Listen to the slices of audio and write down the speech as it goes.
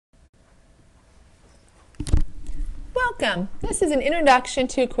Welcome. This is an introduction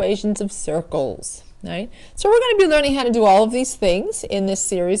to equations of circles. Right? So we're going to be learning how to do all of these things in this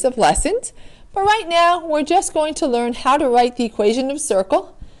series of lessons. But right now we're just going to learn how to write the equation of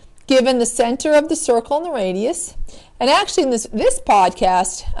circle given the center of the circle and the radius. And actually in this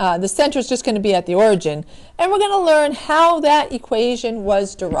podcast, the center is just going to be at the origin. And we're going to learn how that equation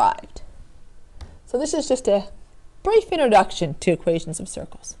was derived. So this is just a brief introduction to equations of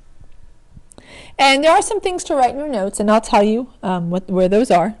circles. And there are some things to write in your notes, and I'll tell you where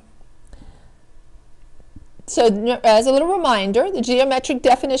those are. So as a little reminder, the geometric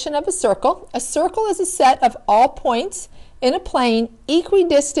definition of a circle is a set of all points in a plane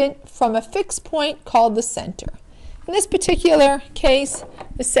equidistant from a fixed point called the center. In this particular case,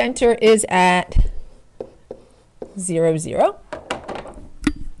 the center is at 0, 0.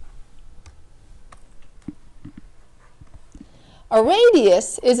 A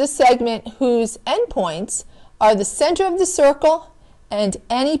radius is a segment whose endpoints are the center of the circle and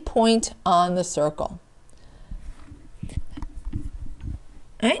any point on the circle.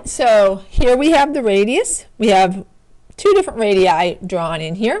 All right, so here we have the radius. We have two different radii drawn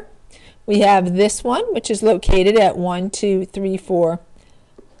in here. We have this one, which is located at 1, 2, 3, 4,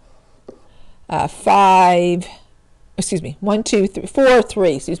 5, excuse me, 1, 2, 3, 4,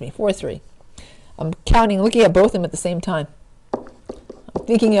 3, excuse me, 4, 3. I'm counting, looking at both of them at the same time. I'm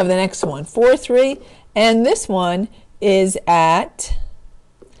thinking of the next one, 4, 3, and this one is at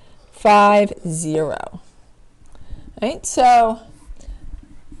 5, 0. Right, so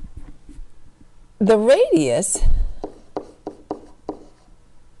the radius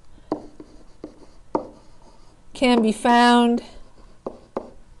can be found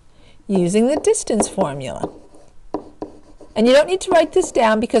using the distance formula. And you don't need to write this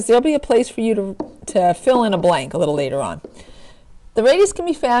down because there'll be a place for you to fill in a blank a little later on. The radius can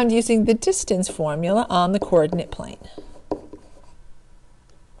be found using the distance formula on the coordinate plane.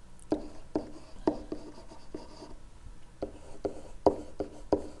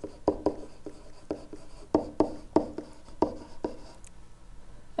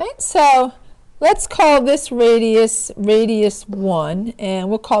 Right, so let's call this radius 1, and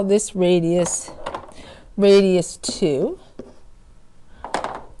we'll call this radius 2.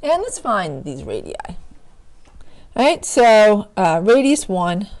 And let's find these radii. All right, so radius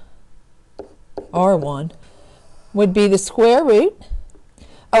 1, R1, would be the square root.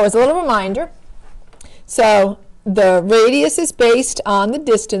 Oh, as a little reminder, so the radius is based on the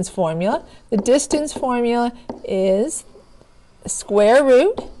distance formula. The distance formula is square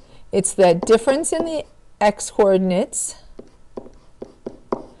root. It's the difference in the x-coordinates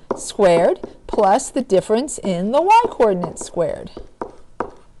squared plus the difference in the y-coordinates squared.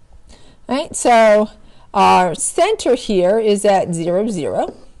 All right, so our center here is at 0,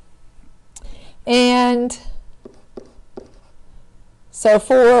 0. And so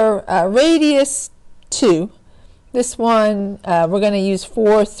for radius 2, this one we're going to use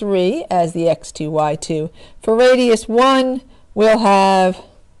 4, 3 as the x2, y2. For radius 1, we'll have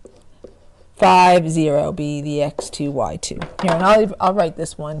 5, 0 be the x2, y2. Here, and I'll write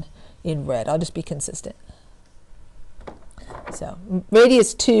this one in red. I'll just be consistent. So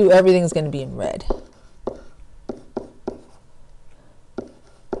radius 2, everything's going to be in red.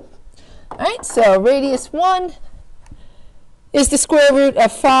 All right, so radius 1 is the square root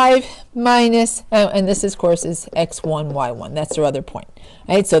of 5 minus, and this of course is x1, y1. That's our other point.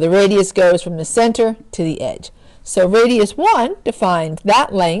 All right, so the radius goes from the center to the edge. So radius 1, to find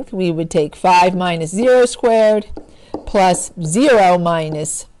that length, we would take 5 minus 0 squared plus 0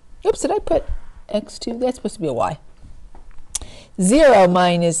 minus, oops, did I put x2? That's supposed to be a y. 0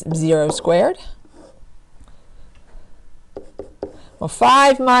 minus 0 squared. Well,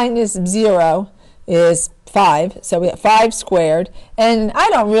 5 minus 0 is 5, so we have 5 squared. And I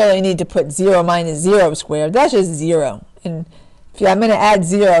don't really need to put 0 minus 0 squared. That's just 0. And if I'm going to add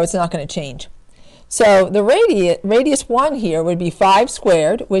 0, it's not going to change. So the radius 1 here would be 5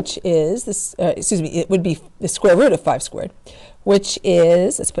 squared, which is, this, it would be the square root of 5 squared, which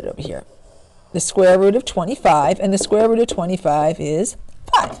is, let's put it over here, the square root of 25. And the square root of 25 is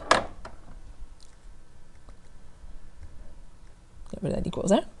 5. Whatever that equals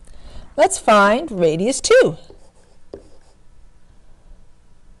there. Let's find radius 2.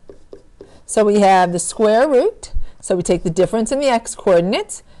 So we have the square root. So we take the difference in the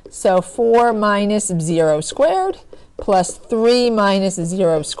x-coordinates. So 4 minus 0 squared plus 3 minus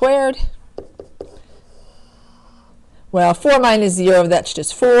 0 squared. Well, 4 minus 0, that's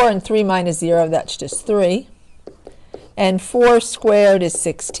just 4, and 3 minus 0, that's just 3. And 4 squared is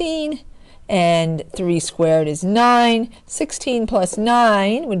 16, and 3 squared is 9. 16 plus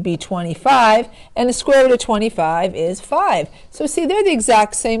 9 would be 25, and the square root of 25 is 5. So see, they're the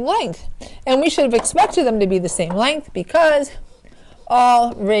exact same length. And we should have expected them to be the same length because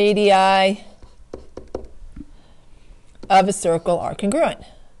all radii of a circle are congruent.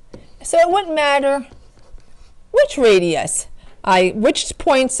 So it wouldn't matter which radius, which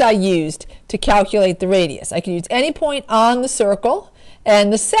points I used to calculate the radius. I could use any point on the circle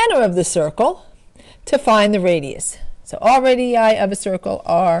and the center of the circle to find the radius. So all radii of a circle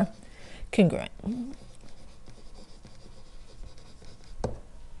are congruent.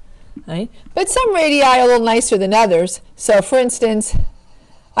 Right? But some radii are a little nicer than others. So for instance,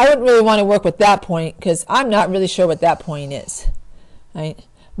 I wouldn't really want to work with that point because I'm not really sure what that point is. Right?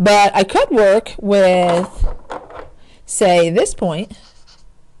 But I could work with, say, this point,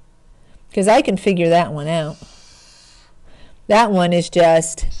 because I can figure that one out. That one is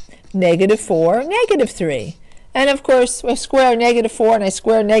just -4, -3. And of course, I square -4 and I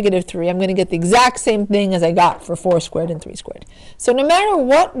square -3, I'm going to get the exact same thing as I got for 4 squared and 3 squared. So no matter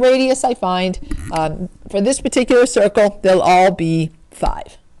what radius I find, for this particular circle, they'll all be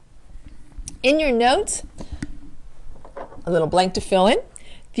 5. In your notes, a little blank to fill in.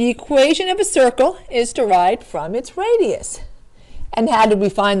 The equation of a circle is derived from its radius. And how did we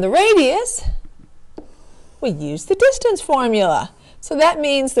find the radius? We use the distance formula. So that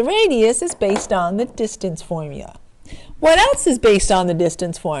means the radius is based on the distance formula. What else is based on the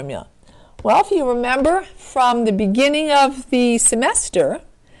distance formula? Well, if you remember from the beginning of the semester,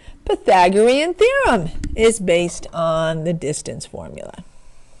 Pythagorean theorem is based on the distance formula.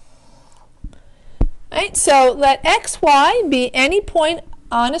 Right, so let x, y be any point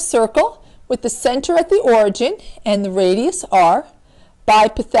on a circle with the center at the origin and the radius r. By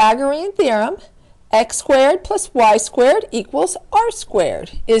Pythagorean theorem, x squared plus y squared equals r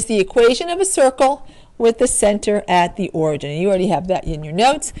squared is the equation of a circle with the center at the origin. You already have that in your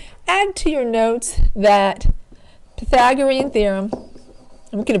notes. Add to your notes that Pythagorean theorem,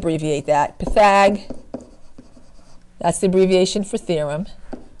 and we can abbreviate that, Pythag, that's the abbreviation for theorem,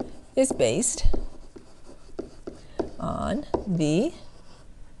 is based on the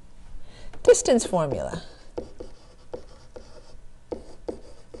distance formula.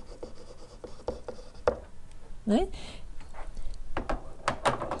 Right?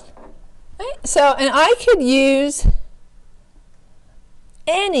 Right? So, and I could use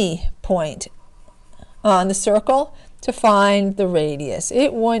any point on the circle to find the radius.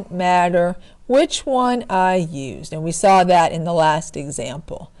 It wouldn't matter which one I used, and we saw that in the last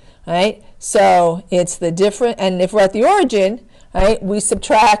example. Right? So it's the different, and if we're at the origin, right, we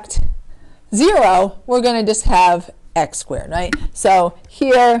subtract 0, we're going to just have x squared, right? So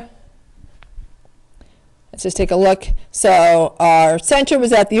here, let's just take a look. So our center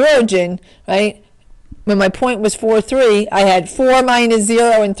was at the origin, right? When my point was 4, 3, I had 4 minus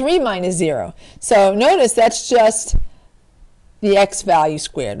 0 and 3 minus 0. So notice that's just the x value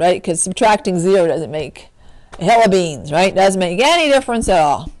squared, right? Because subtracting 0 doesn't make a hill of beans, right? Doesn't make any difference at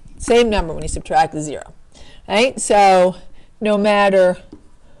all. Same number when you subtract the 0, right? So no matter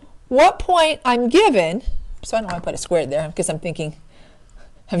what point I'm given, so I don't want to put a squared there because I'm thinking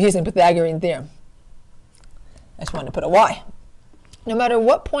I'm using Pythagorean theorem. I just wanted to put a y. No matter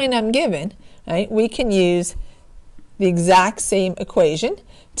what point I'm given, right, we can use the exact same equation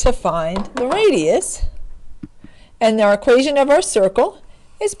to find the radius. And our equation of our circle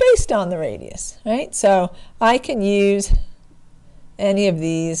is based on the radius, right? So I can use any of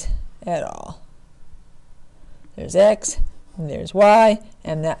these at all. There's x, and there's y,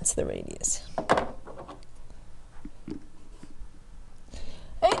 and that's the radius.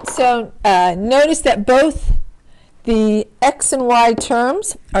 Right, so notice that both the x and y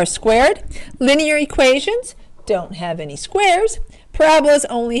terms are squared. Linear equations don't have any squares. Parabolas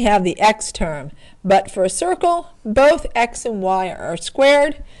only have the x term. But for a circle, both x and y are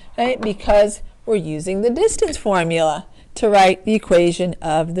squared, right, because we're using the distance formula to write the equation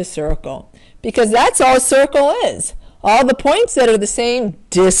of the circle. Because that's all a circle is. All the points that are the same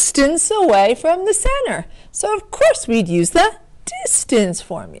distance away from the center. So of course we'd use the distance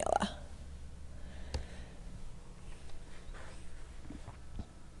formula.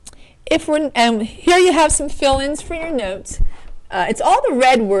 And here you have some fill-ins for your notes. It's all the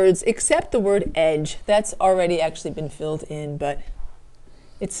red words except the word edge. That's already actually been filled in, but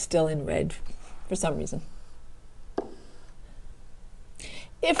it's still in red for some reason.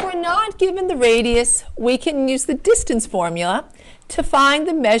 If we're not given the radius, we can use the distance formula to find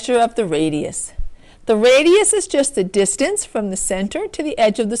the measure of the radius. The radius is just the distance from the center to the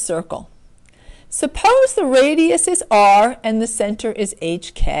edge of the circle. Suppose the radius is r and the center is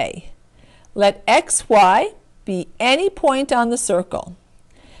hk. Let xy be any point on the circle.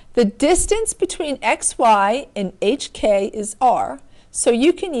 The distance between xy and hk is r, so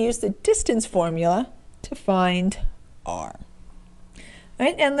you can use the distance formula to find r.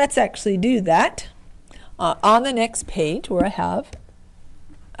 Right, and let's actually do that on the next page where I have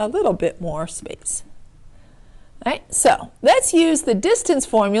a little bit more space. Right, so let's use the distance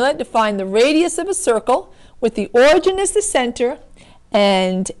formula to find the radius of a circle with the origin as the center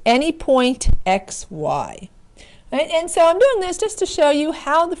and any point xy. Right, and so I'm doing this just to show you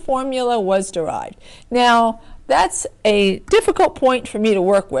how the formula was derived. Now, that's a difficult point for me to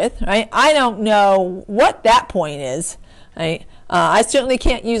work with. Right? I don't know what that point is. Right? I certainly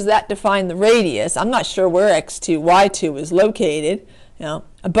can't use that to find the radius. I'm not sure where x2, y2 is located.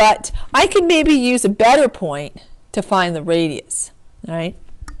 But I can maybe use a better point to find the radius. All right?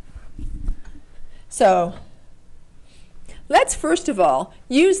 So let's first of all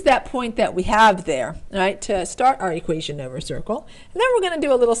use that point that we have there, right, to start our equation of a circle. And then we're going to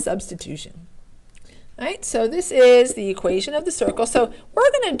do a little substitution. All right, so this is the equation of the circle. So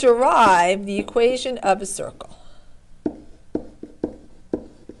we're going to derive the equation of a circle.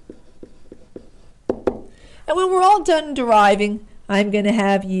 And when we're all done deriving, I'm going to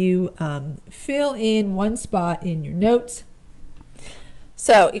have you fill in one spot in your notes.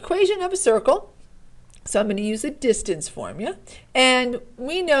 So equation of a circle. So I'm going to use the distance formula. And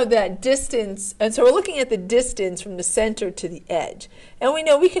we know that distance, and so we're looking at the distance from the center to the edge. And we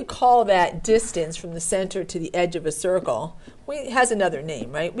know we can call that distance from the center to the edge of a circle. It has another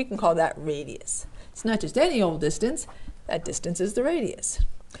name, right? We can call that radius. It's not just any old distance. That distance is the radius.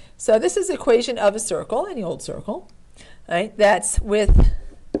 So this is the equation of a circle, any old circle, right? That's with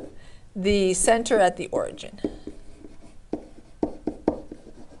the center at the origin.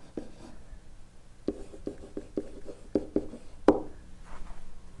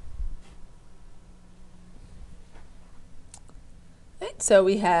 Right, so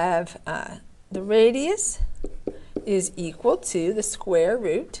we have the radius is equal to the square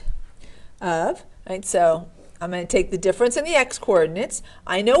root of, right, so I'm going to take the difference in the x coordinates.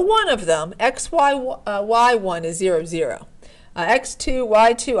 I know one of them, y1 is 0, 0. x2,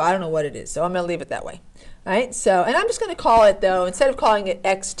 y2, I don't know what it is, so I'm going to leave it that way. All right, so, and I'm just going to call it, though, instead of calling it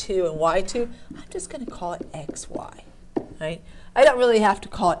x2 and y2, I'm just going to call it xy. Right? I don't really have to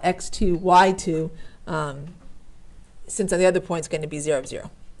call it x2, y2, since the other point is going to be 0,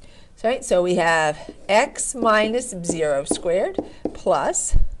 0. So, right, so we have x minus 0 squared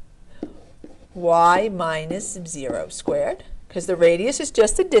plus y minus 0 squared, because the radius is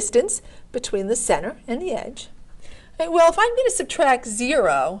just the distance between the center and the edge. Right, well, if I'm going to subtract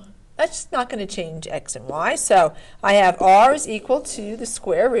 0, that's not going to change x and y. So I have r is equal to the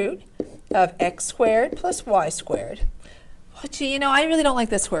square root of x squared plus y squared. Oh, gee, I really don't like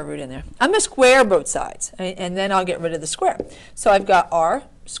that square root in there. I'm going to square both sides, right, and then I'll get rid of the square. So I've got r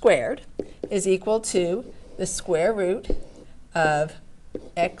squared is equal to the square root of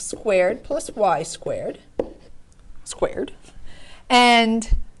x squared plus y squared,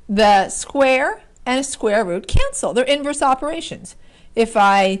 and the square and a square root cancel. They're inverse operations. If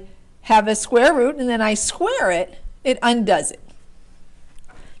I have a square root and then I square it, it undoes it.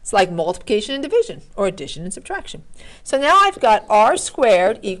 It's like multiplication and division, or addition and subtraction. So now I've got r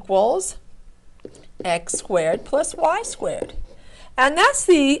squared equals x squared plus y squared. And that's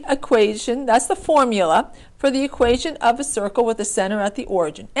the equation, that's the formula for the equation of a circle with a center at the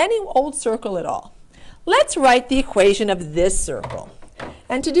origin. Any old circle at all. Let's write the equation of this circle.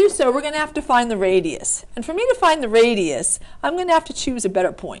 And to do so, we're going to have to find the radius. And for me to find the radius, I'm going to have to choose a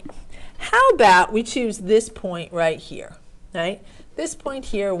better point. How about we choose this point right here, right? This point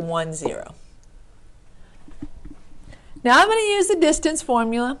here, 1, 0. Now I'm going to use the distance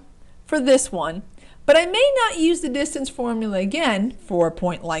formula for this one, but I may not use the distance formula again for a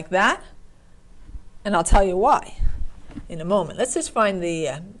point like that, and I'll tell you why in a moment. Let's just find the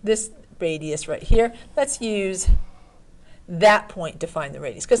this radius right here. Let's use that point to find the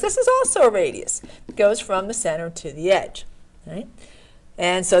radius, because this is also a radius. It goes from the center to the edge. Right?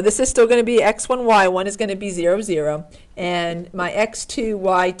 And so this is still going to be x1, y1 is going to be 0, 0, and my x2,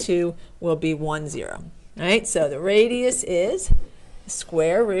 y2 will be 1, 0. Right? So the radius is the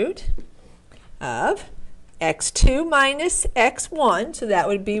square root of x2 minus x1, so that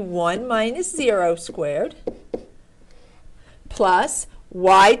would be 1 minus 0 squared, plus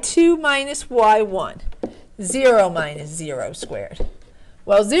y2 minus y1, 0 minus 0 squared.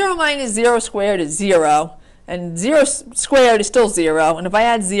 Well, 0 minus 0 squared is 0, and 0 squared is still 0, and if I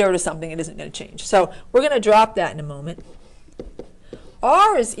add 0 to something, it isn't going to change. So we're going to drop that in a moment.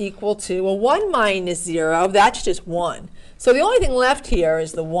 R is equal to, well, 1 minus 0, that's just 1. So the only thing left here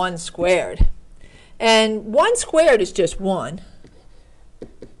is the 1 squared. And 1 squared is just 1.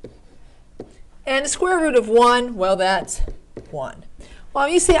 And the square root of 1, well, that's 1. Well,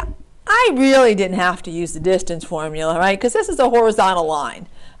 you see, I really didn't have to use the distance formula, right? Because this is a horizontal line.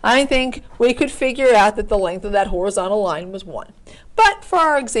 I think we could figure out that the length of that horizontal line was 1. But for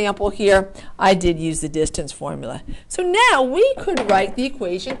our example here, I did use the distance formula. So now we could write the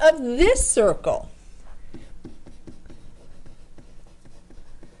equation of this circle.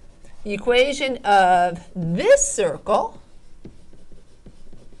 The equation of this circle.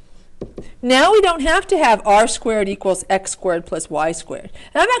 Now we don't have to have r squared equals x squared plus y squared.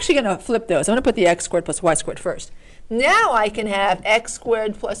 And I'm actually going to flip those. I'm going to put the x squared plus y squared first. Now I can have x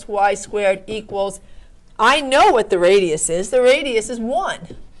squared plus y squared equals, I know what the radius is. The radius is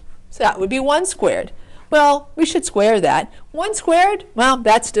 1. So that would be 1 squared. Well, we should square that. 1 squared, well,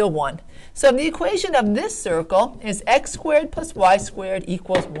 that's still 1. So the equation of this circle is x squared plus y squared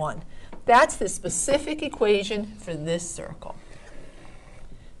equals 1. That's the specific equation for this circle.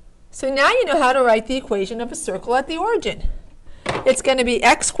 So now you know how to write the equation of a circle at the origin. It's going to be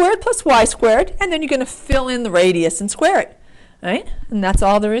x squared plus y squared, and then you're going to fill in the radius and square it. Right? And that's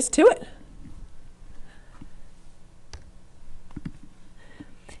all there is to it.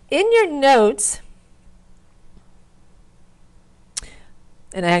 In your notes,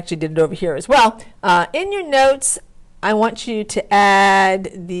 and I actually did it over here as well, in your notes, I want you to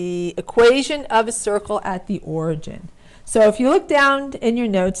add the equation of a circle at the origin. So if you look down in your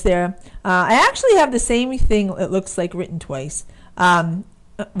notes there, I actually have the same thing, it looks like, written twice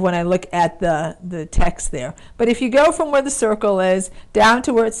when I look at the text there. But if you go from where the circle is down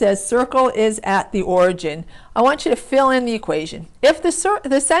to where it says circle is at the origin, I want you to fill in the equation. If the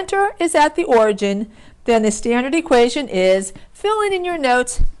center is at the origin, then the standard equation is, fill in your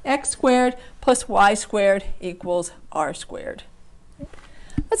notes, x squared plus y squared equals r squared.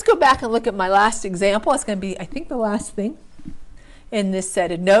 Let's go back and look at my last example. It's going to be, I think, the last thing in this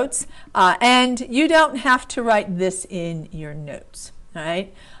set of notes. And you don't have to write this in your notes. All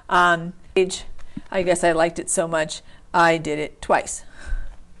right? I guess I liked it so much, I did it twice.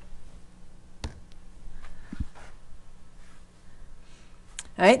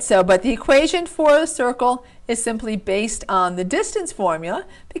 All right, so, but the equation for a circle is simply based on the distance formula,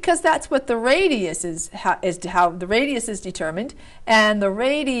 because that's what the radius is, how the radius is determined, and the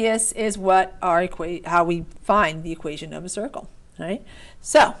radius is what how we find the equation of a circle. All right,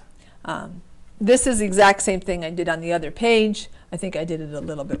 so this is the exact same thing I did on the other page. I think I did it a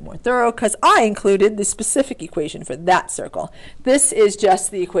little bit more thorough because I included the specific equation for that circle. This is just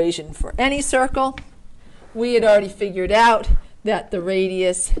the equation for any circle. We had already figured out that the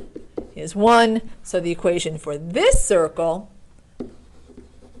radius is 1, so the equation for this circle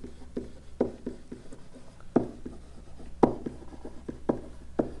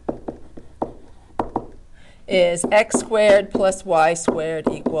is x squared plus y squared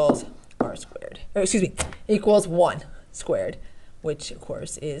equals r squared. Or excuse me, equals 1 squared, which of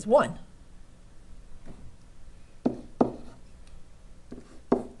course is 1.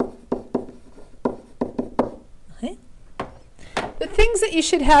 The things that you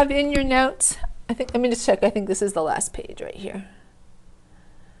should have in your notes, let me just check, I think this is the last page right here.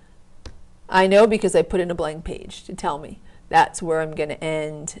 I know because I put in a blank page to tell me. That's where I'm going to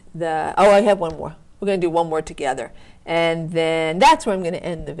end the, oh, I have one more. We're going to do one more together. And then that's where I'm going to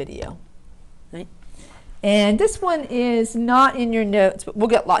end the video. Right? And this one is not in your notes, but we'll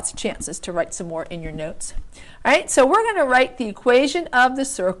get lots of chances to write some more in your notes. All right, so we're going to write the equation of the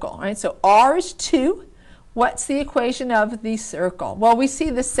circle. All right, so r is 2. What's the equation of the circle? Well, we see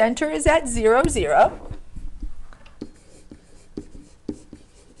the center is at 0, 0.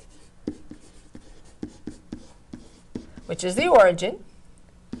 Which is the origin.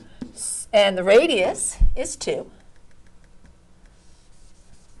 And the radius is 2.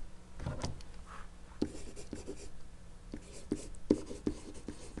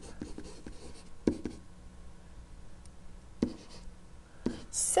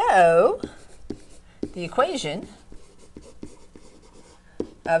 So the equation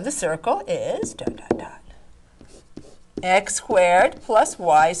of the circle is x squared plus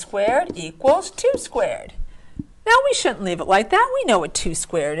y squared equals 2 squared. Now we shouldn't leave it like that. We know what 2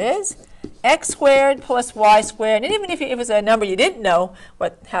 squared is. X squared plus y squared, and even if it was a number you didn't know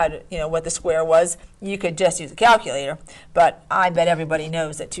what the square was, you could just use a calculator. But I bet everybody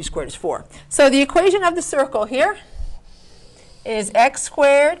knows that 2 squared is 4. So the equation of the circle here is x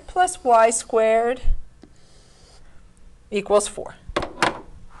squared plus y squared equals 4.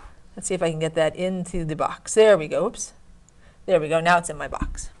 Let's see if I can get that into the box. There we go. Oops. There we go. Now it's in my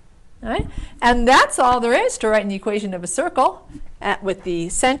box. All right? And that's all there is to writing the equation of a circle with the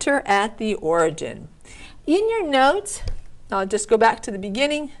center at the origin. In your notes, I'll just go back to the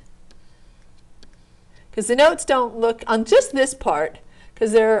beginning, because the notes don't look on just this part,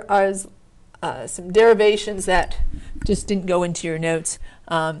 because there are some derivations that just didn't go into your notes.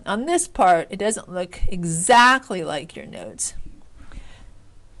 On this part, it doesn't look exactly like your notes.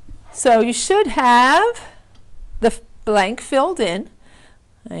 So you should have the blank filled in.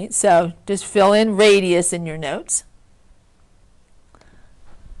 Right? So just fill in radius in your notes.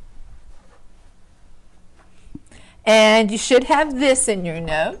 And you should have this in your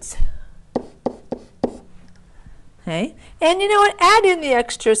notes. Okay? And you know what? Add in the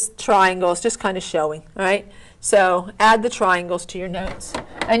extra triangles, just kind of showing. All right? So add the triangles to your notes.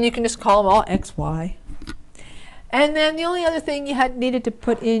 And you can just call them all x, y. And then the only other thing you needed to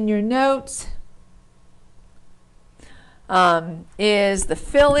put in your notes is the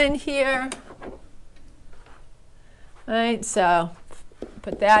fill-in here. All right? So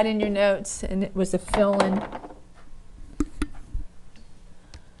put that in your notes, and it was a fill-in.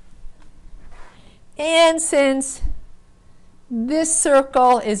 And since this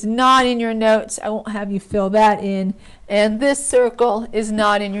circle is not in your notes, I won't have you fill that in. And this circle is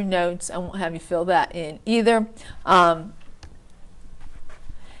not in your notes, I won't have you fill that in either.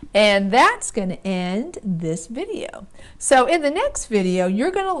 And that's going to end this video. So in the next video, you're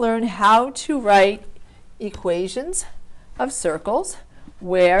going to learn how to write equations of circles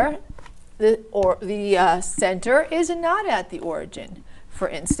where the center is not at the origin. For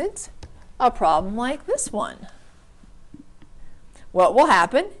instance, a problem like this one. What will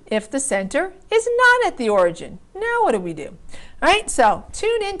happen if the center is not at the origin? Now what do we do? All right, so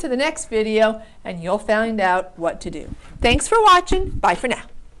tune in to the next video and you'll find out what to do. Thanks for watching. Bye for now.